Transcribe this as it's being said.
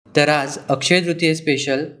तर आज अक्षय तृतीय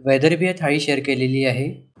स्पेशल वैदर्भीय थाळी शेअर केलेली आहे,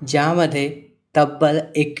 ज्यामध्ये तब्बल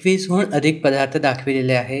 21हून अधिक पदार्थ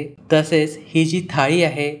दाखविलेले आहे। तसेच ही जी थाळी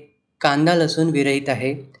आहे कांदा लसूण विरहित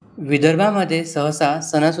आहे। विदर्भामध्ये सहसा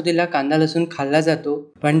सणासुदीला कांदा लसूण खाल्ला जातो,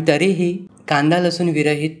 पण तरीही कांदा लसूण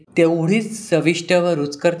विरहित तेवढीच चविष्ट व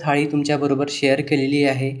रुचकर थाळी तुमच्याबरोबर शेअर केलेली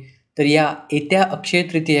आहे। तर या येत्या अक्षय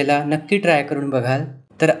तृतीयेला नक्की ट्राय करून बघाल।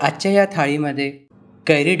 तर आजच्या या थाळीमध्ये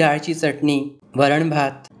कैरी डाळची चटणी, वरण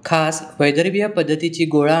भात, खास वैदर्भीय पद्धतीची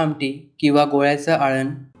गोळा आमटी किंवा गोळ्याचं आळण,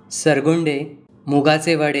 सरगुंडे,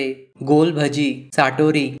 मुगाचे वडे, गोल भजी,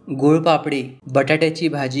 साटोरी, गुळपापडी, बटाट्याची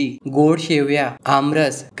भाजी, गोड शेवया,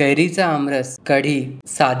 आमरस, कैरीचा आमरस, कढी,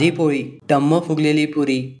 साधी पोळी, टम्म फुगलेली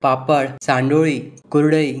पुरी, पापड, सांडोळी,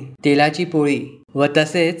 कुरडई, तेलाची पोळी व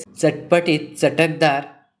तसेच चटपटीत चटकदार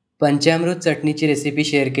पंचामृत चटणीची रेसिपी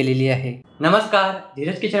शेअर केलेली आहे। नमस्कार,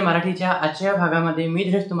 धीरज किचन मराठीच्या आजच्या भागामध्ये मी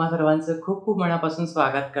धीरज तुम्हा सर्वांचं खूप खूप मनापासून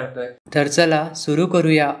स्वागत करतोय। तर चला सुरू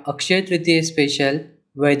करूया अक्षय तृतीय स्पेशल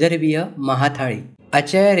वैदर्भीय महाथाळी।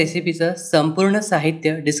 आजच्या या रेसिपीचं संपूर्ण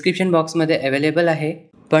साहित्य डिस्क्रिप्शन बॉक्समध्ये अवेलेबल आहे,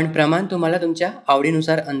 पण प्रमाण तुम्हाला तुमच्या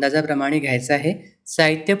आवडीनुसार अंदाजाप्रमाणे घ्यायचं आहे।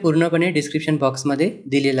 साहित्य पूर्णपणे डिस्क्रिप्शन बॉक्समध्ये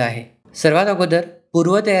दिलेलं आहे। सर्वात अगोदर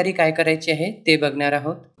पूर्वतयारी काय करायची आहे ते बघणार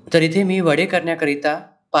आहोत। तर इथे मी वडे करण्याकरिता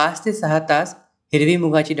 5 ते 6 तास हिरवी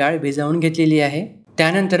मुगाची डाळ भिजवून घेतलेली आहे।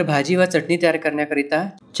 त्यानंतर भाजी व चटणी तयार करण्याकरिता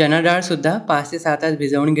चना डाळ सुद्धा 5 ते 6 तास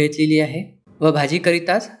भिजवून घेतलेली आहे व भाजी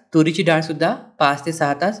करिताच तुरीची डाळ सुद्धा 5 ते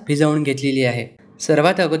 6 तास भिजवून घेतलेली आहे।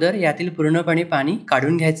 सर्वात अगोदर यातील पूर्णपणे पाणी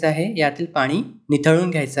काढून घ्यायचं आहे, यातील पाणी निथळून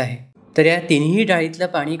घ्यायचं आहे। तर या तिन्ही डाळीतलं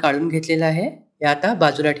पाणी काढून घेतलेलं आहे, हे आता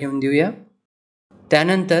बाजूला ठेवून देऊया।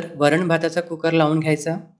 त्यानंतर वरण भाताचा कुकर लावून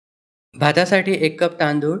घ्यायचा। भातासाठी 1 कप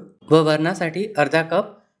तांदूळ व वरणासाठी अर्धा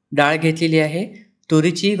कप डाळ घेतलेली आहे।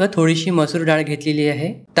 तुरीची व थोडीशी मसूर डाळ घेतलेली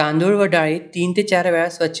आहे। तांदूळ व डाळी 3 ते 4 वेळा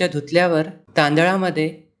स्वच्छ धुतल्यावर तांदळामध्ये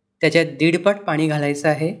त्याच्यात 1.5 पट पाणी घालायचं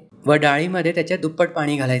आहे व डाळीमध्ये त्याच्या दुप्पट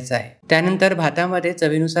पाणी घालायचं आहे। त्यानंतर भातामध्ये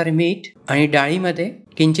चवीनुसार मीठ आणि डाळीमध्ये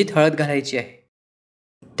किंचित हळद घालायची आहे।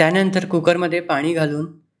 त्यानंतर कुकरमध्ये पाणी घालून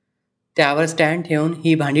त्यावर स्टँड ठेवून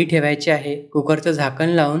ही भांडी ठेवायची आहे। कुकरचं झाकण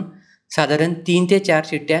लावून साधारण 3 ते 4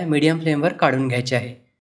 शिट्ट्या मीडियम फ्लेमवर काढून घ्यायच्या आहे।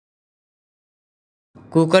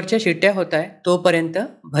 कुकरच्या शिट्ट्या होत आहे तोपर्यंत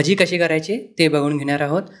भजी कशी करायची ते बघून घेणार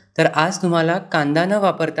आहोत। तर आज तुम्हाला कांदा न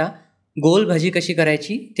वापरता गोल भजी कशी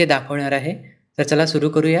करायची ते दाखवणार आहे। तर चला सुरू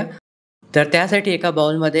करूया। तर त्यासाठी एका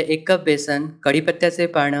बाउलमध्ये 1 कप बेसन, कढीपत्त्याचे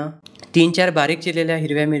पानं, 3-4 बारीक चिरलेल्या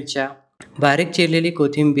हिरव्या मिरच्या, बारीक चिरलेली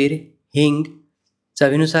कोथिंबीर, हिंग,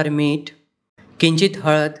 चवीनुसार मीठ, किंचित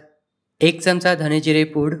हळद, 1 चमचा धने जिरे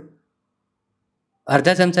पूड,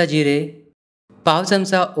 अर्धा चमचा जिरे, पाव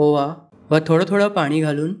चमचा ओवा व थोडं थोडं पाणी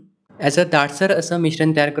घालून याचं दाटसर असं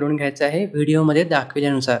मिश्रण तयार करून घ्यायचं आहे व्हिडिओमध्ये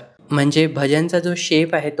दाखविल्यानुसार, म्हणजे भज्यांचा जो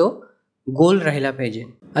शेप आहे तो गोल राहिला पाहिजे।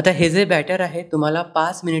 आता हे जे बॅटर आहे तुम्हाला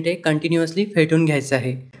 5 मिनिटे कंटिन्युअसली फेटून घ्यायचं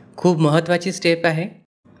आहे। खूप महत्त्वाची स्टेप आहे।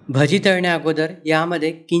 भजी तळण्या अगोदर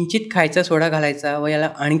यामध्ये किंचित खायचा सोडा घालायचा व याला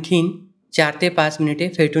आणखीन 4 ते 5 मिनिटे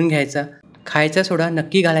फेटून घ्यायचा। खायचा सोडा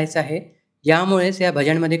नक्की घालायचा आहे, यामुळेच या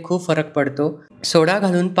भज्यांमध्ये खूप फरक पडतो। सोडा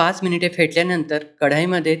घालून 5 मिनिटे फेटल्यानंतर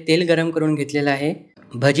कढईमध्ये तेल गरम करून घेतलेलं आहे।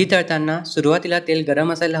 भजी तळताना सुरुवातीला तेल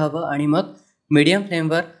गरम असायला हवं आणि मग मीडियम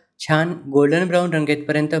फ्लेमवर छान गोल्डन ब्राऊन रंग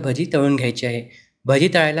येतपर्यंत भजी तळून घ्यायची आहे। भजी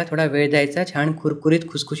तळायला थोडा वेळ द्यायचा, छान कुरकुरीत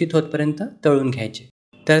खुसखुशीत होतपर्यंत तळून घ्यायचे।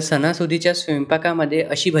 तर सणासुदीच्या स्वयंपाकामध्ये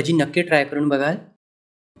अशी भजी नक्की ट्राय करून बघाल।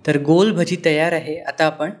 तर गोल भजी तयार आहे। आता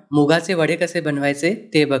आपण मुगाचे वडे कसे बनवायचे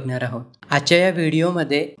ते बघणार आहोत। आजच्या या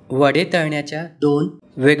व्हिडिओमध्ये वडे तळण्याच्या 2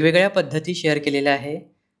 वेगवेगळ्या पद्धती शेअर केलेल्या आहे,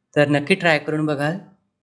 तर नक्की ट्राय करून बघाल।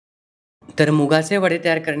 तर मुगाचे वडे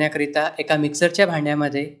तयार करण्याकरिता एका मिक्सरच्या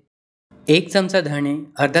भांड्यामध्ये 1 चमचा धणे,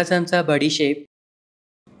 अर्धा चमचा बडीशेप,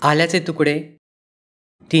 आल्याचे तुकडे,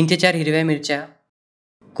 3 ते 4 हिरव्या मिरच्या,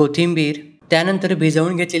 कोथिंबीर, त्यानंतर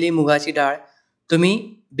भिजवून घेतलेली मुगाची डाळ,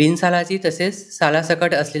 तुम्ही बिनसालाची तसेच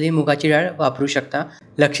सालासकट असलेली मुगाची डाळ वापरू शकता।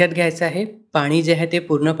 लक्षात घ्यायचं आहे पाणी जे आहे ते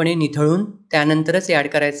पूर्णपणे निथळून त्यानंतरच ॲड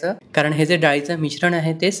करायचं, कारण हे जे डाळीचं मिश्रण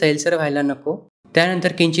आहे ते सैलसर व्हायला नको।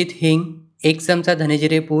 त्यानंतर किंचित हिंग, 1 चमचा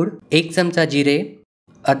धनेजिरे पूड, 1 चमचा जिरे,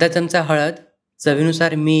 अर्धा चमचा हळद,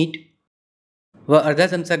 चवीनुसार मीठ व अर्धा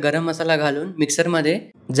चमचा गरम मसाला घालून मिक्सरमध्ये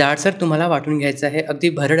जाडसर तुम्हाला वाटून घ्यायचं आहे। अगदी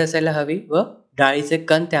भरड असायला हवी व डाळीचे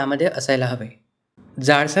कण त्यामध्ये असायला हवे।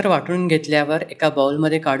 जाडसर वाटून घेतल्यावर एका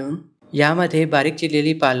बाउलमध्ये काढून यामध्ये बारीक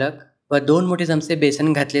चिरलेली पालक व 2 मोठे चमचे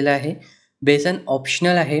बेसन घातलेलं आहे। बेसन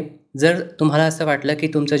ऑप्शनल आहे। जर तुम्हाला असं वाटलं की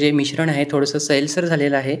तुमचं जे मिश्रण आहे थोडंसं सैलसर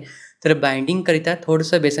झालेलं आहे तर बाइंडिंगकरिता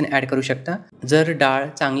थोडंसं बेसन ॲड करू शकता। जर डाळ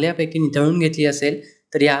चांगल्यापैकी निथळून घेतली असेल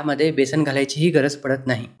तर यामध्ये बेसन घालायचीही गरज पडत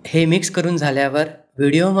नाही। हे मिक्स करून झाल्यावर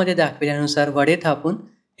व्हिडिओमध्ये दाखविल्यानुसार वडे थापून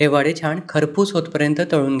हे वडे छान खरपूस होतपर्यंत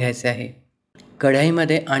तळून घ्यायचे आहे.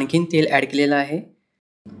 कढईमध्ये आणखीन तेल ॲड केलेलं आहे.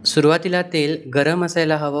 सुरुवातीला तेल गरम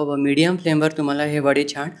असायला हवं व मीडियम फ्लेमवर तुम्हाला हे वडे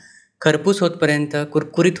छान खरपूस होतपर्यंत,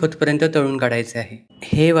 कुरकुरीत होतपर्यंत तळून काढायचे आहे.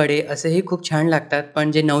 हे वडे असेही खूप छान लागतात,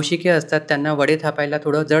 पण जे नवशिके असतात त्यांना वडे थापायला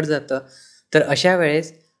थोडं जड जातं. तर अशा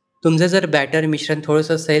वेळेस तुमचं जर बॅटर मिश्रण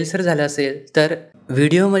थोडंसं सैलसर झालं असेल तर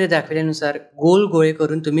व्हिडिओमध्ये दाखवल्यानुसार गोल गोळे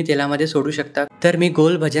करून तुम्ही तेलामध्ये सोडू शकता. तर मी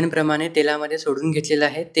गोल भजनप्रमाणे तेलामध्ये सोडून घेतलेलं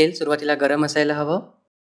आहे. तेल सुरुवातीला गरम असायला हवं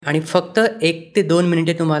आणि फक्त 1 ते 2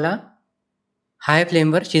 मिनिटे तुम्हाला हाय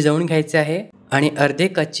फ्लेमवर शिजवून घ्यायचे आहे आणि अर्धे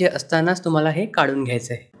कच्चे असतानाच तुम्हाला हे काढून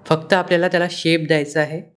घ्यायचं आहे. फक्त आपल्याला त्याला शेप द्यायचा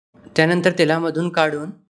आहे. त्यानंतर तेलामधून काढून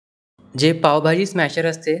जे पावभाजी स्मॅशर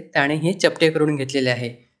असते त्याने हे चपटे करून घेतलेले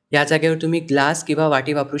आहे. या जागेवर तुम्ही ग्लास किंवा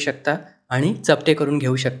वाटी वापरू शकता आणि चपटे करून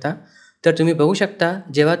घेऊ शकता. तर तुम्ही बघू शकता,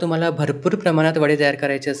 जेव्हा तुम्हाला भरपूर प्रमाणात वडे तयार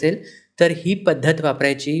करायचे असेल तर ही पद्धत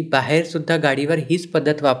वापरायची. बाहेरसुद्धा गाडीवर हीच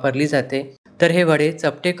पद्धत वापरली जाते. तर हे वडे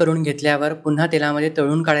चपटे करून घेतल्यावर पुन्हा तेलामध्ये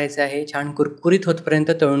तळून काढायचे आहे. छान कुरकुरीत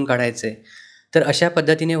होतपर्यंत तळून काढायचे. तर अशा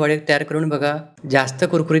पद्धतीने वडे तयार करून बघा. जास्त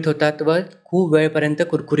कुरकुरीत होतात व खूप वेळपर्यंत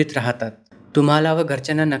कुरकुरीत राहतात. तुम्हाला व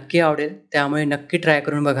घरच्यांना नक्की आवडेल, त्यामुळे नक्की ट्राय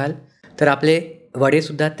करून बघाल. तर आपले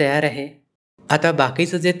वडेसुद्धा तयार आहे. आता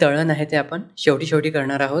बाकीचं जे तळण आहे ते आपण शेवटी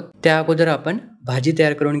करणार आहोत. त्या अगोदर आपण भाजी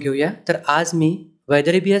तयार करून घेऊया. तर आज मी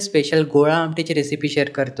वैदर्भीय स्पेशल गोळा आमटीची रेसिपी शेअर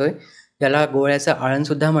करतोय. याला गोळ्याचं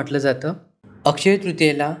आळणसुद्धा म्हटलं जातं. अक्षय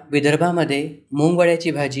तृतीयेला विदर्भामध्ये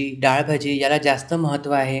मूगवड्याची भाजी, डाळ भाजी याला जास्त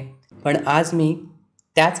महत्त्व आहे. पण आज मी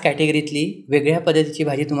त्याच कॅटेगरीतली वेगळ्या पद्धतीची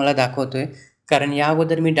भाजी तुम्हाला दाखवतोय. कारण या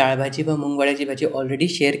अगोदर मी डाळ भाजी व मूगवड्याची भाजी ऑलरेडी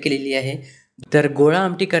शेअर केलेली आहे. तर गोळा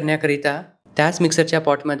आमटी करण्याकरिता त्याच मिक्सरच्या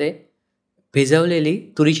पॉटमध्ये भिजवलेली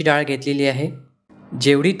तुरीची डाळ घेतलेली आहे.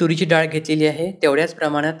 जेवढी तुरीची डाळ घेतलेली आहे तेवढ्याच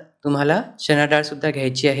प्रमाणात तुम्हाला चणा डाळसुद्धा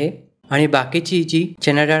घ्यायची आहे. आणि बाकीची जी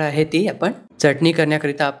चणा डाळ आहे ती आपण चटणी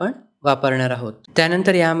करण्याकरिता आपण वापरणार आहोत.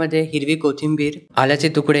 त्यानंतर यामध्ये हिरवी कोथिंबीर, आल्याचे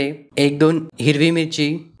तुकडे, 1-2 हिरवी मिरची,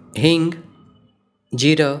 हिंग,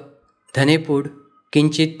 जिरं, धनेपूड,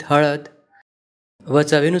 किंचित हळद व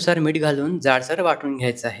चवीनुसार मीठ घालून जाडसर वाटून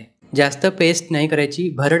घ्यायचं आहे. जास्त पेस्ट नाही करायची,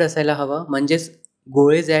 भरड असायला हवं, म्हणजेच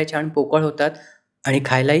गोळे जे आहे छान पोकळ होतात आणि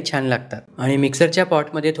खायलाही छान लागतात. आणि मिक्सरच्या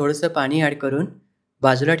पॉटमध्ये थोडंसं पाणी ॲड करून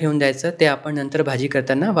बाजूला ठेवून द्यायचं. ते आपण नंतर भाजी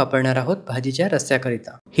करताना वापरणार आहोत भाजीच्या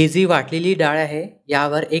रस्स्याकरिता. ही जी वाटलेली डाळ आहे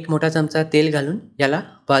यावर 1 मोठा चमचा तेल घालून याला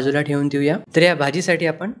बाजूला ठेवून देऊया. तर या भाजीसाठी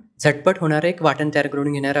आपण झटपट होणारं एक वाटण तयार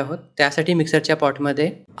करून घेणार आहोत. त्यासाठी मिक्सरच्या पॉटमध्ये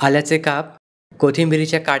आल्याचे काप,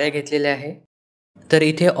 कोथिंबिरीच्या काड्या घेतलेल्या आहे. तर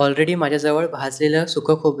इथे ऑलरेडी माझ्याजवळ भाजलेलं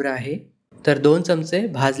सुकं खोबरं आहे. तर 2 चमचे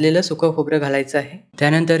भाजलेलं सुकं खोबरं घालायचं आहे.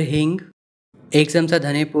 त्यानंतर हिंग, 1 चमचा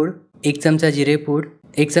धनेपूड, 1 चमचा जिरेपूड,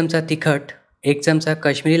 1 चमचा तिखट, 1 चमचा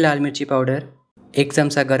काश्मीरी लाल मिरची पावडर, 1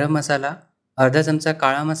 चमचा गरम मसाला, अर्धा चमचा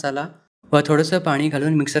काळा मसाला व थोडंसं पाणी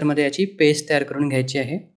घालून मिक्सरमध्ये याची पेस्ट तयार करून घ्यायची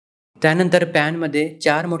आहे. त्यानंतर पॅनमध्ये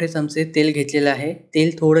 4 मोठे चमचे तेल घेतलेलं आहे.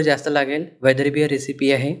 तेल थोडं जास्त लागेल, वैदर्भीय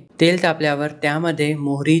रेसिपी आहे. तेल तापल्यावर त्यामध्ये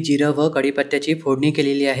मोहरी, जिरं व कढीपत्त्याची फोडणी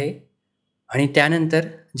केलेली आहे. आणि त्यानंतर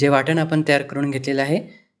जे वाटण आपण तयार करून घेतलेलं आहे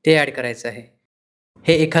ते ॲड करायचं आहे.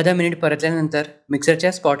 हे एखादा मिनिट परतल्यानंतर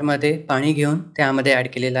मिक्सरच्या स्पॉटमध्ये पाणी घेऊन त्यामध्ये ॲड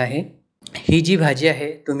केलेलं आहे. ही जी भाजी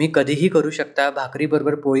आहे तुम्ही कधीही करू शकता.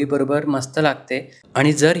 भाकरीबरोबर, पोळीबरोबर मस्त लागते.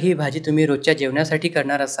 आणि जर ही भाजी तुम्ही रोजच्या जेवणासाठी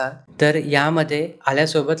करणार असाल तर यामध्ये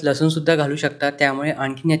आल्यासोबत लसूणसुद्धा घालू शकता. त्यामुळे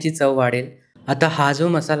आणखीन याची चव वाढेल. आता हा जो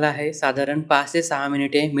मसाला आहे साधारण 5 ते 6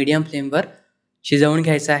 मिनिटे मीडियम फ्लेमवर शिजवून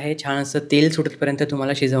घ्यायचं आहे. छान असं तेल सुटेपर्यंत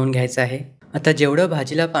तुम्हाला शिजवून घ्यायचं आहे. आता जेवढं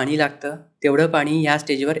भाजीला पाणी लागतं तेवढं पाणी या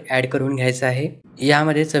स्टेजवर ॲड करून घ्यायचं आहे.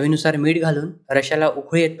 यामध्ये चवीनुसार मीठ घालून रश्श्याला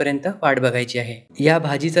उकळी येतपर्यंत वाट बघायची आहे. या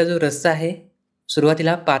भाजीचा जो रस्सा आहे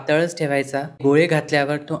सुरुवातीला पातळच ठेवायचा. गोळे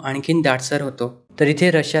घातल्यावर तो आणखीन दाटसर होतो. तर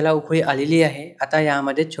इथे रश्श्याला उकळी आलेली आहे. आता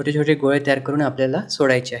यामध्ये छोटे गोळे तयार करून आपल्याला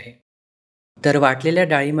सोडायचे आहे. तर वाटलेल्या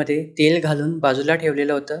डाळीमध्ये तेल घालून बाजूला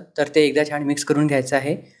ठेवलेलं होतं, तर ते एकदा छान मिक्स करून घ्यायचं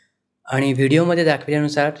आहे. आणि व्हिडिओमध्ये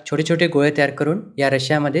दाखवल्यानुसार छोटे गोळे तयार करून या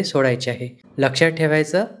रश्श्यामध्ये सोडायचे आहे. लक्षात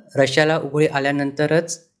ठेवायचं, रश्श्याला उकळी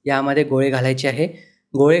आल्यानंतरच यामध्ये गोळे घालायचे आहे.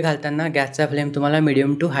 गोळे घालताना गॅसचा फ्लेम तुम्हाला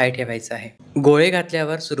मीडियम टू हाय ठेवायचा आहे. गोळे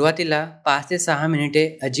घातल्यावर सुरुवातीला 5 ते 6 मिनिटे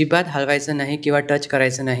अजिबात हलवायचं नाही किंवा टच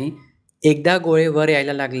करायचं नाही. एकदा गोळे वर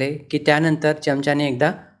यायला लागले की त्यानंतर चमच्याने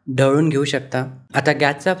एकदा ढवळून घेऊ शकता. आता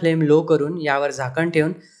गॅसचा फ्लेम लो करून यावर झाकण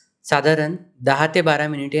ठेवून साधारण 10 ते 12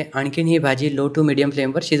 मिनिटे आणखीन ही भाजी लो टू मीडियम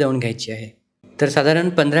फ्लेमवर शिजवून घ्यायची आहे. तर साधारण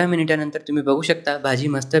 15 मिनिटानंतर तुम्ही बघू शकता भाजी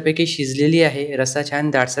मस्तपैकी शिजलेली आहे. रस्सा छान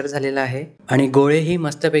दाटसर झालेला आहे आणि गोळेही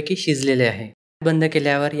मस्तपैकी शिजलेले आहे. बंद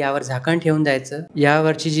केल्यावर यावर झाकण ठेवून द्यायचं.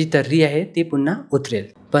 यावरची जी तर्री आहे ती पुन्हा उतरेल.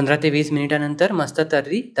 15 ते 20 मिनिटानंतर मस्त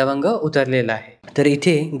तर्री तवंग उतरलेला आहे. तर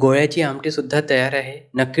इथे गोळ्याची आमटी सुद्धा तयार आहे.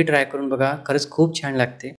 नक्की ट्राय करून बघा, खरंच खूप छान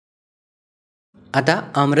लागते. आता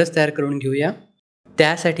आमरस तयार करून घेऊया.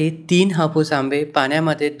 त्यासाठी 3 हापूस आंबे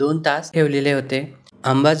पाण्यामध्ये 2 तास ठेवलेले होते.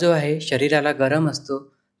 आंबा जो आहे शरीराला गरम असतो,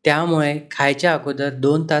 त्यामुळे खायच्या अगोदर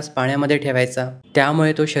 2 तास पाण्यामध्ये ठेवायचा.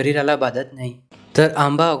 त्यामुळे तो शरीराला बाधत नाही. तर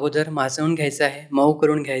आंबा अगोदर मासवून घ्यायचा आहे, मऊ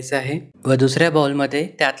करून घ्यायचा आहे व दुसऱ्या बाउलमध्ये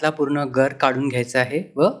त्यातला पूर्ण गर काढून घ्यायचा आहे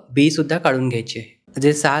व बी सुद्धा काढून घ्यायची आहे.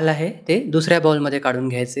 जे साल आहे ते दुसऱ्या बाउलमध्ये काढून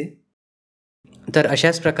घ्यायचे. तर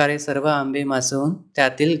अशाच प्रकारे सर्व आंबे मासवून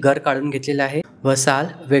त्यातील गर काढून घेतलेले आहे व साल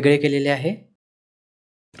वेगळे केलेले आहे.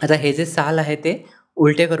 आता हे जे साल आहे ते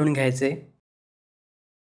उलटे करून घ्यायचे.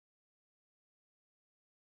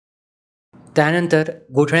 त्यानंतर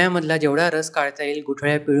गुठळ्यामधला जेवढा रस काढता येईल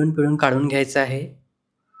गुठळ्या पिळून पिळून काढून घ्यायचा आहे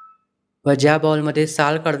व ज्या बाउलमध्ये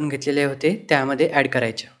साल काढून घेतलेले होते त्यामध्ये ॲड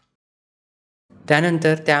करायच्या.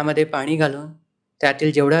 त्यानंतर त्यामध्ये पाणी घालून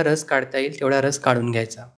त्यातील जेवढा रस काढता येईल तेवढा रस काढून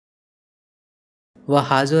घ्यायचा व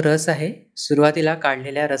हा जो रस आहे सुरुवातीला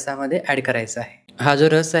काढलेल्या रसामध्ये ॲड करायचा आहे. हा जो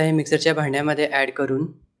रस आहे मिक्सरच्या भांड्यामध्ये ॲड करून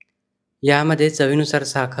यामध्ये चवीनुसार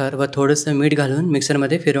साखर व थोडंसं मीठ घालून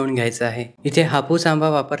मिक्सरमध्ये फिरवून घ्यायचं आहे. इथे हापूस आंबा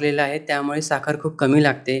वापरलेला आहे त्यामुळे साखर खूप कमी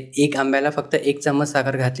लागते. 1 आंब्याला फक्त 1 चम्मच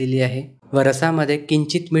साखर घातलेली आहे व रसामध्ये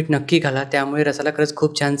किंचित मीठ नक्की घाला, त्यामुळे रसाला खरंच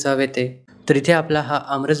खूप छान चव येते. तर इथे आपला हा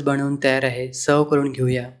आमरस बनवून तयार आहे. सर्व करून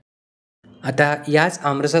घेऊया. आता याच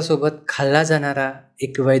आमरसासोबत खाल्ला जाणारा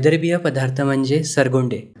एक वैदर्भीय पदार्थ म्हणजे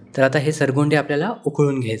सरगोंडे. तर आता हे सरगोंडे आपल्याला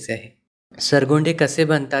उकळून घ्यायचे आहे. सरगोंडे कसे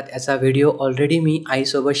बनतात याचा व्हिडिओ ऑलरेडी मी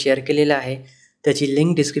आईसोबत शेअर केलेला आहे. त्याची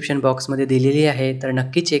लिंक डिस्क्रिप्शन बॉक्समध्ये दिलेली आहे, तर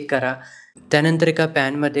नक्की चेक करा. त्यानंतर एका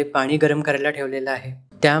पॅनमध्ये पाणी गरम करायला ठेवलेलं आहे.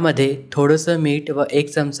 त्यामध्ये थोडंसं मीठ व 1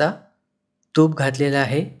 चमचा तूप घातलेलं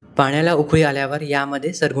आहे. पाण्याला उकळी आल्यावर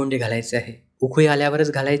यामध्ये सरगोंडे घालायचे आहे. उकळी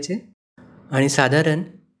आल्यावरच घालायचे आणि साधारण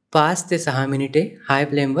 5 ते 6 मिनिटे हाय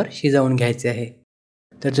फ्लेमवर शिजवून घ्यायचे आहे.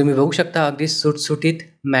 तर तुम्ही बघू शकता अगदी सुटसुटीत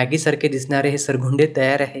मॅगीसारखे दिसणारे हे सरगोंडे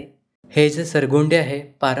तयार आहे. हे जे सरगोंडे आहे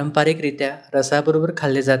पारंपरिकरित्या रसाबरोबर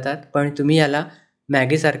खाल्ले जातात, पण तुम्ही याला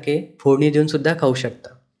मॅगीसारखे फोडणी देऊन सुद्धा खाऊ शकता.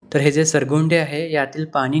 तर हे जे सरगोंडे आहे यातील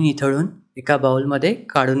पाणी निथळून एका बाउलमध्ये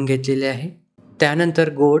काढून घेतलेले आहे. त्यानंतर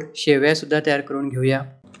गोड शेवया सुद्धा तयार करून घेऊया.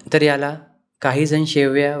 तर याला काही जण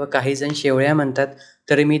शेवया व काही जण शेवळ्या म्हणतात,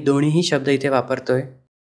 तर मी दोन्हीही शब्द इथे वापरतोय.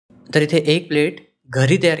 तर इथे 1 प्लेट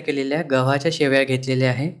घरी तयार केलेल्या गव्हाच्या शेवया घेतलेल्या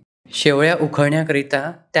आहे. शेवया उकळण्याकरिता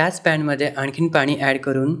त्याच पॅनमध्ये आणखीन पाणी ॲड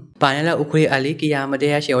करून पाण्याला उकळी आली की यामध्ये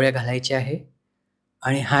या शेवया घालायच्या आहे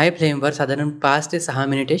आणि हाय फ्लेमवर साधारण 5 ते 6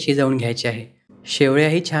 मिनिटे शिजवून घ्यायचे आहे.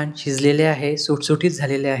 शेवयाही छान शिजलेल्या आहे, सुटसुटीत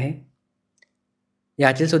झालेल्या आहे.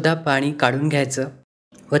 यातील सुद्धा पाणी काढून घ्यायचं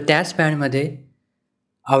व त्याच पॅनमध्ये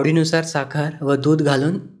आवडीनुसार साखर व दूध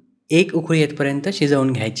घालून 1 उकळी येतपर्यंत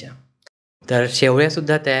शिजवून घ्यायच्या. तर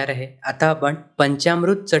शेवयासुद्धा तयार आहे. आता आपण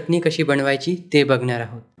पंचामृत चटणी कशी बनवायची ते बघणार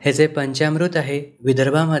आहोत. हे जे पंचामृत आहे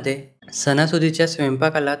विदर्भामध्ये सणासुदीच्या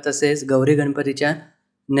स्वयंपाकाला तसेच गौरी गणपतीच्या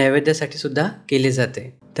नैवेद्यासाठी सुद्धा केले जाते.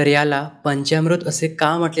 तर याला पंचामृत असे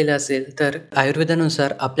का म्हटलेले असेल तर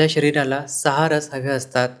आयुर्वेदानुसार आपल्या शरीराला 6 रस हवे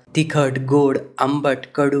असतात. तिखट, गोड, आंबट,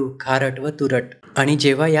 कडू, खारट व तुरट. आणि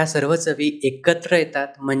जेव्हा या सर्व चवी एकत्र येतात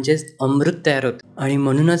म्हणजेच अमृत तयार होतं आणि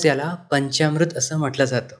म्हणूनच याला पंचामृत असं म्हटलं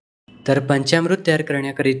जातं. तर पंचामृत तयार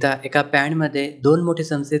करण्याकरिता एका पॅनमध्ये 2 मोठे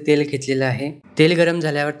चमचे तेल घेतलेले आहे. तेल गरम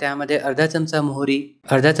झाल्यावर त्यामध्ये अर्धा चमचा मोहरी,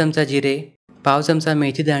 अर्धा चमचा जिरे, पाव चमचा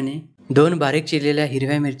मेथी दाणे, 2 बारीक चिरलेल्या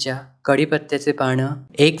हिरव्या मिरच्या, कढीपत्त्याचे पानं,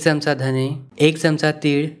 1 चमचा धने, 1 चमचा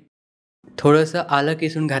तीळ, थोडंसं आलं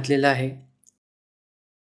किसून घातलेलं आहे.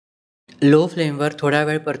 लो फ्लेमवर थोडा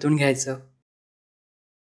वेळ परतून घ्यायचं.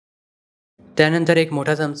 त्यानंतर 1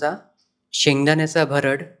 मोठा चमचा शेंगदाण्याचा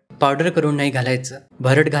भरड पावडर करून नाही घालायचं.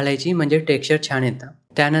 भरड घालायची म्हणजे टेक्स्चर छान येतं.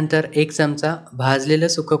 त्यानंतर 1 चमचा भाजलेलं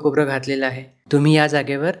सुकं खोबरं घातलेलं आहे. तुम्ही या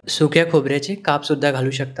जागेवर सुक्या खोबऱ्याचे काप सुद्धा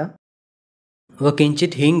घालू शकता व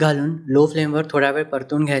किंचित हिंग घालून लो फ्लेमवर थोडा वेळ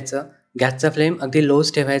परतून घ्यायचं. गॅसचा फ्लेम अगदी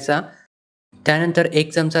लोच ठेवायचा. त्यानंतर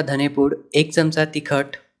 1 चमचा धनेपूड, 1 चमचा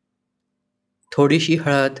तिखट, थोडीशी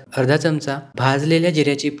हळद, अर्धा चमचा भाजलेल्या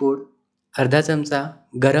जिऱ्याची पूड, अर्धा चमचा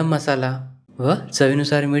गरम मसाला व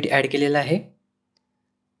चवीनुसार मीठ ॲड केलेलं आहे.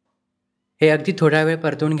 हे अगदी थोडा वेळ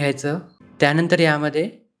परतून घ्यायचं. त्यानंतर यामध्ये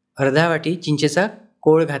अर्धा वाटी चिंचेचा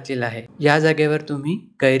कोळ घातलेला आहे. या जागेवर तुम्ही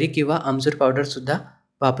कैरी किंवा आमचूर पावडर सुद्धा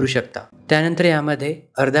वापरू शकता. त्यानंतर यामध्ये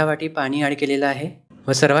अर्धा वाटी पाणी ॲड केलेलं आहे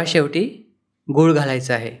व सर्वात शेवटी गूळ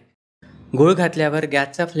घालायचा आहे. गूळ घातल्यावर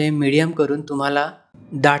गॅसचा फ्लेम मीडियम करून तुम्हाला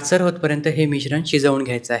दाटसर होतपर्यंत हे मिश्रण शिजवून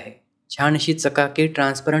घ्यायचं आहे. छान अशी चकाकी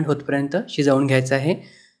ट्रान्सपरंट होतपर्यंत शिजवून घ्यायचं आहे.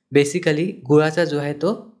 बेसिकली गुळाचा जो आहे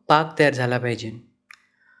तो पाक तयार झाला पाहिजे.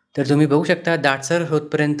 तर तुम्ही बघू शकता दाटसर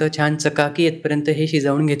होतपर्यंत, छान चकाकी येतपर्यंत हे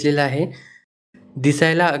शिजवून घेतलेलं आहे.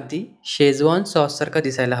 दिसायला अगदी शेजवान सॉससारखा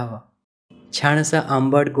दिसायला हवा. छान असं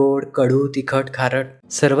आंबट, गोड, कडू, तिखट, खारट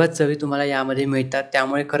सर्वच चवी तुम्हाला यामध्ये मिळतात,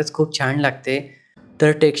 त्यामुळे खरंच खूप छान लागते.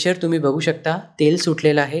 तर टेक्स्चर तुम्ही बघू शकता, तेल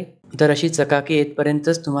सुटलेलं आहे. तर अशी चकाकी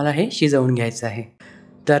येतपर्यंतच तुम्हाला हे शिजवून घ्यायचं आहे.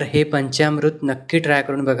 तर हे पंचामृत नक्की ट्राय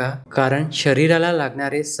करून बघा, कारण शरीराला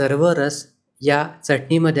लागणारे सर्व रस या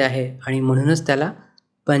चटणीमध्ये आहे आणि म्हणूनच त्याला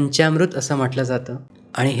पंचामृत असं म्हटलं जातं.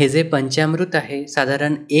 आणि हे जे पंचामृत आहे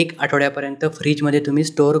साधारण 1 आठवड्यापर्यंत फ्रीजमध्ये तुम्ही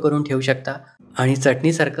स्टोअर करून ठेवू शकता आणि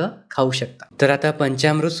चटणीसारखं खाऊ शकता. तर आता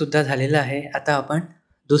पंचामृत सुद्धा झालेलं आहे. आता आपण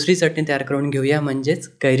दुसरी चटणी तयार करून घेऊया, म्हणजेच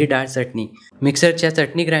कैरी डाळ चटणी. मिक्सरच्या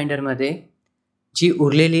चटणी ग्राइंडरमध्ये जी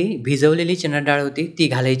उरलेली भिजवलेली चणा डाळ होती ती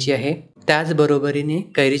घालायची आहे. त्याचबरोबरीने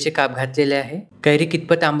कैरीचे काप घातलेले आहे. कैरी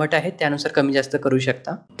कितपत आंबट आहे त्यानुसार कमी जास्त करू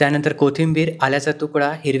शकता. त्यानंतर कोथिंबीर, आल्याचा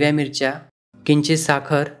तुकडा, हिरव्या मिरच्या, किंचित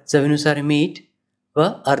साखर, चवीनुसार मीठ व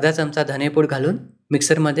अर्धा चमचा धनेपूड घालून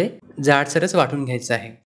मिक्सरमध्ये जाडसरच वाटून घ्यायचं आहे.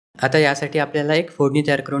 आता यासाठी आपल्याला एक फोडणी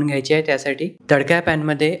तयार करून घ्यायची आहे. त्यासाठी तडक्या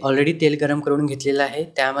पॅनमध्ये ऑलरेडी तेल गरम करून घेतलेलं आहे.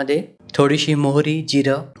 त्यामध्ये थोडीशी मोहरी,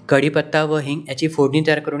 जिरं, कढीपत्ता व हिंग याची फोडणी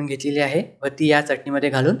तयार करून घेतलेली आहे व ती या चटणीमध्ये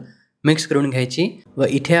घालून मिक्स करून घ्यायची व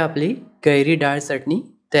इथे आपली कैरी डाळ चटणी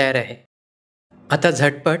तयार आहे. आता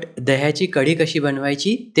झटपट दह्याची कढी कशी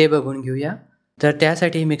बनवायची ते बघून घेऊया. तर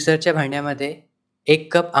त्यासाठी मिक्सरच्या भांड्यामध्ये 1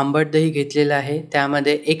 कप आंबट दही घेतलेलं आहे.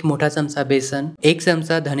 त्यामध्ये 1 मोठा चमचा बेसन, 1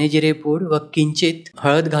 चमचा धने जिरे पूड व किंचित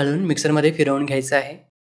हळद घालून मिक्सरमध्ये फिरवून घ्यायचं आहे.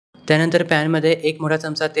 त्यानंतर पॅनमध्ये 1 मोठा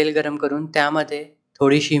चमचा तेल गरम करून त्यामध्ये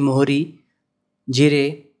थोडीशी मोहरी, जिरे,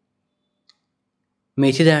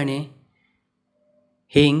 मेथीदाणे,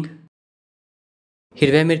 हिंग,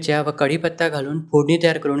 हिरव्या मिरच्या व कढीपत्ता घालून फोडणी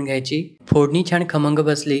तयार करून घ्यायची. फोडणी छान खमंग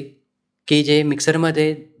बसली की जे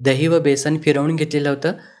मिक्सरमध्ये दही व बेसन फिरवून घेतलेलं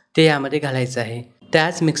होतं ते यामध्ये घालायचं आहे.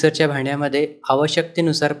 त्याच मिक्सरच्या भांड्यामध्ये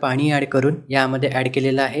आवश्यकतेनुसार पाणी ॲड करून यामध्ये ॲड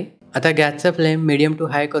केलेलं आहे. आता गॅसचा फ्लेम मीडियम टू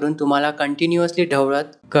हाय करून तुम्हाला कंटिन्युअसली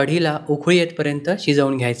ढवळत कढीला उकळी येतपर्यंत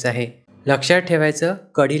शिजवून घ्यायचं आहे. लक्षात ठेवायचं,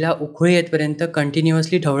 कढीला उकळी येतपर्यंत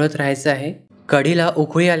कंटिन्युअसली ढवळत राहायचं आहे. कढीला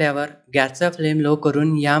उकळी आल्यावर गॅसचा फ्लेम लो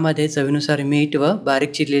करून यामध्ये चवीनुसार मीठ व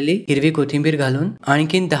बारीक चिरलेली हिरवी कोथिंबीर घालून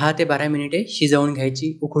आणखीन 10 ते 12 मिनिटे शिजवून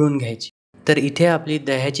घ्यायची, उकळून घ्यायची. तर इथे आपली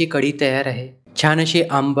दह्याची कढी तयार आहे. छान अशी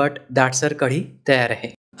आंबट दाटसर कढी तयार आहे.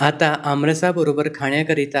 आता आमरसाबरोबर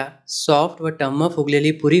खाण्याकरिता सॉफ्ट व टम्म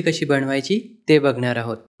फुगलेली पुरी कशी बनवायची ते बघणार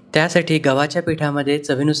आहोत. त्यासाठी गव्हाच्या पिठामध्ये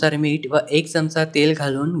चवीनुसार मीठ व 1 चमचा तेल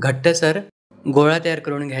घालून घट्टसर गोळा तयार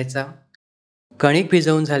करून घ्यायचा. कणिक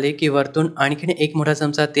भिजवून झाले की वरतून आणखीन 1 मोठा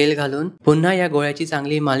चमचा तेल घालून पुन्हा या गोळ्याची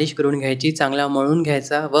चांगली मालिश करून घ्यायची, चांगला मळून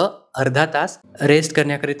घ्यायचा व अर्धा तास रेस्ट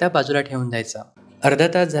करण्याकरिता बाजूला ठेवून द्यायचा. अर्धा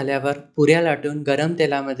तास झाल्यावर पुऱ्या लाटून गरम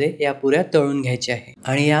तेलामध्ये या पुऱ्या तळून घ्यायच्या आहे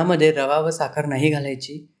आणि यामध्ये रवा व साखर नाही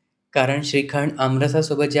घालायची, कारण श्रीखंड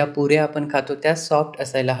आमरसासोबत ज्या पुऱ्या आपण खातो त्या सॉफ्ट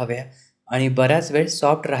असायला हव्या आणि बराच वेळ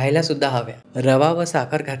सॉफ्ट राहायला सुद्धा हव्या. रवा व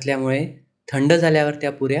साखर घातल्यामुळे थंड झाल्यावर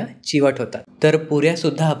त्या पुऱ्या चिवट होतात. तर पुऱ्या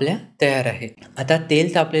सुद्धा आपल्या तयार आहेत. आता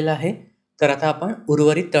तेल तापलेलं आहे, तर आता आपण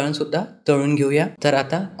उर्वरित तळण सुद्धा तळून घेऊया. तर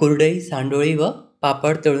आता कुरडई, सांडोळी व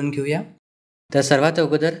पापड तळून घेऊया. तर सर्वात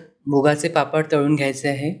अगोदर मुगाचे पापड तळून घ्यायचे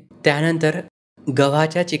आहे. त्यानंतर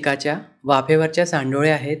गव्हाच्या चिकाच्या वाफेवरच्या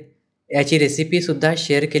सांडोळ्या आहेत, याची रेसिपी सुद्धा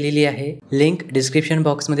शेअर केलेली आहे. लिंक डिस्क्रिप्शन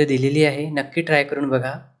बॉक्समध्ये दिलेली आहे, नक्की ट्राय करून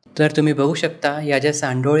बघा. तर तुम्ही बघू शकता या ज्या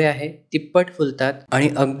सांडोळ्या आहेत तिप्पट फुलतात आणि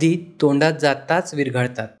अगदी तोंडात जाताच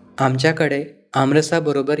विरघळतात. आमच्याकडे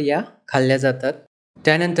आमरसाबरोबर या खाल्ल्या जातात.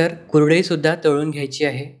 त्यानंतर कुरडई सुद्धा तळून घ्यायची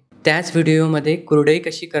आहे. त्याच व्हिडिओमध्ये कुरडई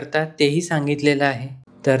कशी करतात तेही सांगितलेलं आहे.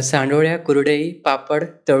 तर सांडोळ्या, कुरडई, पापड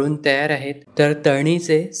तळून तयार आहेत. तर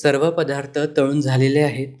तळणीचे सर्व पदार्थ तळून झालेले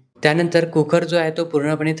आहेत. त्यानंतर कुकर जो आहे तो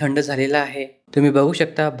पूर्णपणे थंड झालेला आहे. तुम्ही बघू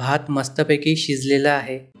शकता भात मस्तपैकी शिजलेला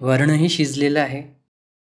आहे, वरणही शिजलेलं आहे.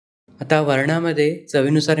 आता वरणामध्ये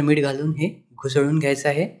चवीनुसार मीठ घालून हे घुसळून घ्यायचं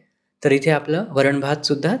आहे. तर इथे आपलं वरण भात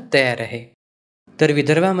सुद्धा तयार आहे. तर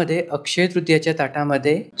विदर्भामध्ये अक्षय तृतीयाच्या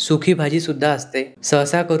ताटामध्ये सुकी भाजी सुद्धा असते.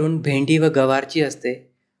 सहसा करून भेंडी व गवारची असते,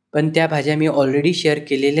 पण त्या भाज्या मी ऑलरेडी शेअर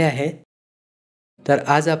केलेल्या आहेत. तर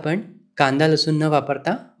आज आपण कांदा लसूण न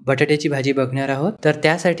वापरता बटाट्याची भाजी बघणार आहोत. तर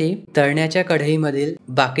त्यासाठी तळण्याच्या कढईमधील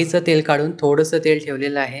बाकीचं तेल काढून थोडंसं तेल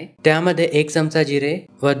ठेवलेलं आहे. त्यामध्ये 1 चमचा जिरे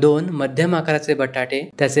व 2 मध्यम आकाराचे बटाटे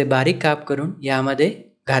त्याचे बारीक काप करून यामध्ये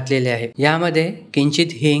घातलेले आहे. यामध्ये किंचित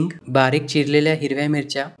हिंग, बारीक चिरलेल्या हिरव्या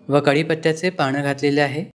मिरच्या व कढीपत्त्याचे पानं घातलेले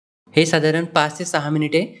आहे. हे साधारण 5 ते 6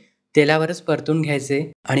 मिनिटे तेलावरच परतून घ्यायचे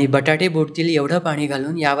आणि बटाटे बुडतील एवढं पाणी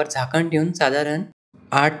घालून यावर झाकण ठेवून साधारण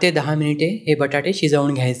 8 ते 10 मिनिटे हे बटाटे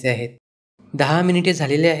शिजवून घ्यायचे आहेत. 10 मिनिटे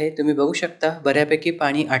झालेले आहे. तुम्ही बघू शकता बऱ्यापैकी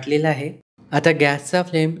पाणी आटलेलं आहे. आता गॅसचा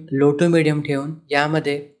फ्लेम लो टू मिडियम ठेवून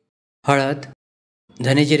यामध्ये हळद,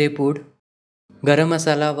 धनेजिरे पूड, गरम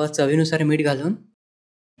मसाला व चवीनुसार मीठ घालून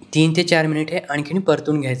 3 ते 4 मिनिटे आणखीन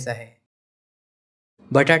परतून घ्यायचं आहे.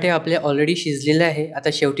 बटाटे आपले ऑलरेडी शिजलेले आहे. आता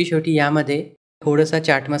शेवटी यामध्ये थोडासा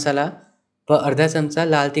चाट मसाला व अर्धा चमचा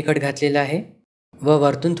लाल तिखट घातलेला आहे व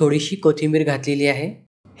वरतून थोडीशी कोथिंबीर घातलेली आहे.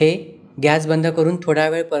 हे गॅस बंद करून थोडा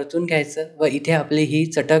वेळ परतून घ्यायचं व इथे आपली ही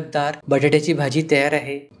चटकदार बटाट्याची भाजी तयार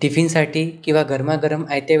आहे. टिफिनसाठी किंवा गरमागरम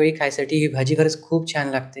आयत्या वेळी खायसाठी ही भाजी खरंच खूप छान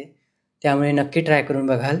लागते. त्यामुळे नक्की ट्राय करून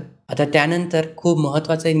बघाल. आता त्यानंतर खूप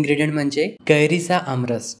महत्त्वाचा इन्ग्रेडियंट म्हणजे कैरीचा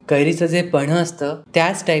आमरस. कैरीचं जे पन्हं असतं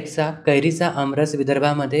त्याच टाईपचा कैरीचा आमरस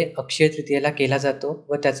विदर्भामध्ये अक्षय तृतीयेला केला जातो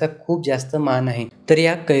व त्याचा खूप जास्त मान आहे. तर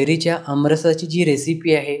या कैरीच्या आमरसाची जी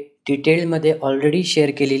रेसिपी आहे डिटेलमध्ये ऑलरेडी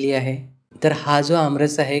शेअर केलेली आहे. तर हा जो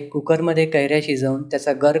आमरस आहे कुकरमध्ये कैऱ्या शिजवून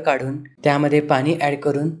त्याचा गर काढून त्यामध्ये पाणी ॲड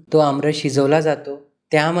करून तो आमरस शिजवला जातो.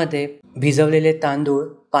 त्यामध्ये भिजवलेले तांदूळ,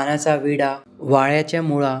 पानाचा विडा, वाळ्याच्या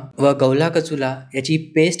मुळा व गवला कचुला याची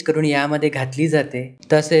पेस्ट करून यामध्ये घातली जाते.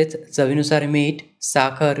 तसेच चवीनुसार मीठ,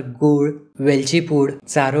 साखर, गूळ, वेलची पूड,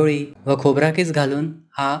 चारोळी व खोबराकीस घालून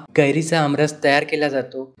हा कैरीचा आमरस तयार केला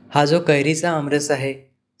जातो. हा जो कैरीचा आमरस आहे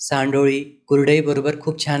सांडोळी, कुरडई बरोबर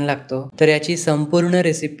खूप छान लागतो. तर याची संपूर्ण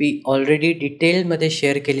रेसिपी ऑलरेडी डिटेलमध्ये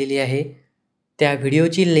शेअर केलेली आहे. त्या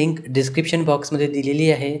व्हिडिओची लिंक डिस्क्रिप्शन बॉक्समध्ये दिलेली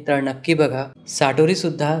आहे, तर नक्की बघा.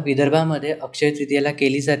 साटोरीसुद्धा विदर्भामध्ये अक्षय तृतीयेला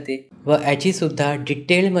केली जाते व याचीसुद्धा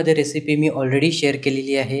डिटेलमध्ये रेसिपी मी ऑलरेडी शेअर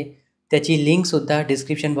केलेली आहे. त्याची लिंकसुद्धा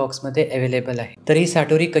डिस्क्रिप्शन बॉक्समध्ये अवेलेबल आहे. तर ही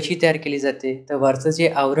साटोरी कशी तयार केली जाते तर वरचं जे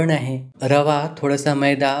आवरण आहे रवा, थोडासा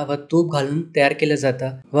मैदा व तूप घालून तयार केलं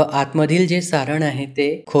जातं व आतमधील जे सारण आहे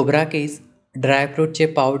ते खोबराकीस, ड्रायफ्रूटचे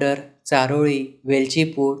पावडर, चारोळी, वेलची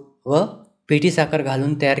पूड व पिठी साखर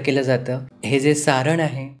घालून तयार केलं जातं. हे जे सारण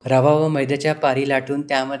आहे रवा व मैद्याच्या पारी लाटून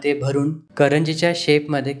त्यामध्ये भरून करंजीच्या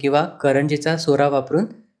शेपमध्ये किंवा करंजीचा सोरा वापरून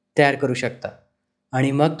तयार करू शकता आणि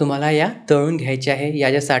मग तुम्हाला या तळून घ्यायच्या आहे. या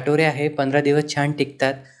ज्या साटोऱ्या आहे 15 दिवस छान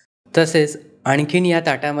टिकतात. तसेच आणखीन या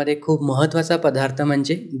ताटामध्ये खूप महत्त्वाचा पदार्थ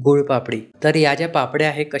म्हणजे गुळपापडी. तर या ज्या पापड्या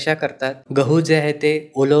आहे कशा करतात, गहू जे आहे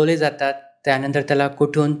ते ओलवले जातात, त्यानंतर त्याला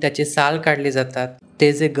कुटून त्याचे साल काढले जातात.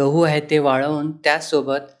 ते जे गहू आहे ते वाळवून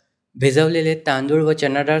त्यासोबत भिजवलेले तांदूळ व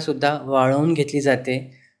चणा डाळ सुद्धा वाळवून घेतली जाते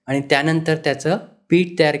आणि त्यानंतर त्याचं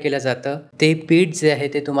पीठ तयार केलं जातं. ते पीठ जे आहे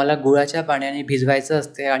ते तुम्हाला गुळाच्या पाण्याने भिजवायचं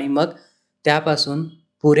असते आणि मग त्यापासून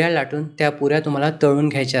पुऱ्या लाटून त्या पुऱ्या तुम्हाला तळून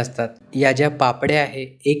घ्यायच्या असतात. या ज्या पापड्या आहे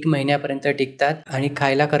 1 महिन्यापर्यंत टिकतात आणि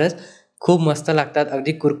खायला खरंच खूप मस्त लागतात,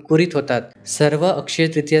 अगदी कुरकुरीत होतात. सर्व Akshaya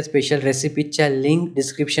Tritiya special रेसिपीच्या link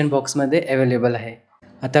description बॉक्समध्ये अवेलेबल आहे.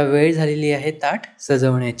 आता वेळ झालेली आहे ताट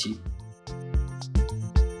सजवण्याची.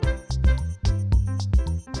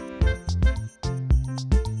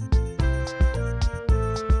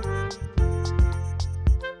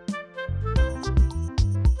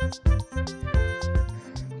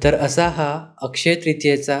 तर असा हा अक्षय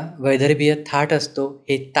तृतीयेचा वैदर्भीय थाट असतो,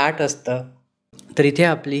 हे ताट असतं. तर इथे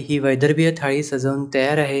आपली ही वैदर्भीय थाळी सजवून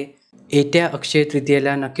तयार आहे. येत्या अक्षय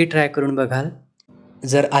तृतीयेला नक्की ट्राय करून बघाल.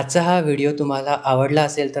 जर आजचा हा व्हिडिओ तुम्हाला आवडला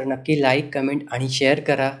असेल तर नक्की लाईक, कमेंट आणि शेअर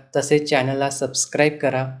करा. तसेच चॅनलला सबस्क्राईब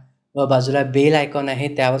करा व बाजूला बेल आयकॉन आहे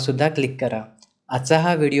त्यावर सुद्धा क्लिक करा. आजचा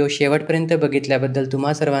हा व्हिडिओ शेवटपर्यंत बघितल्याबद्दल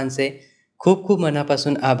तुम्हा सर्वांचे खूप खूप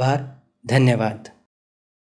मनापासून आभार. धन्यवाद.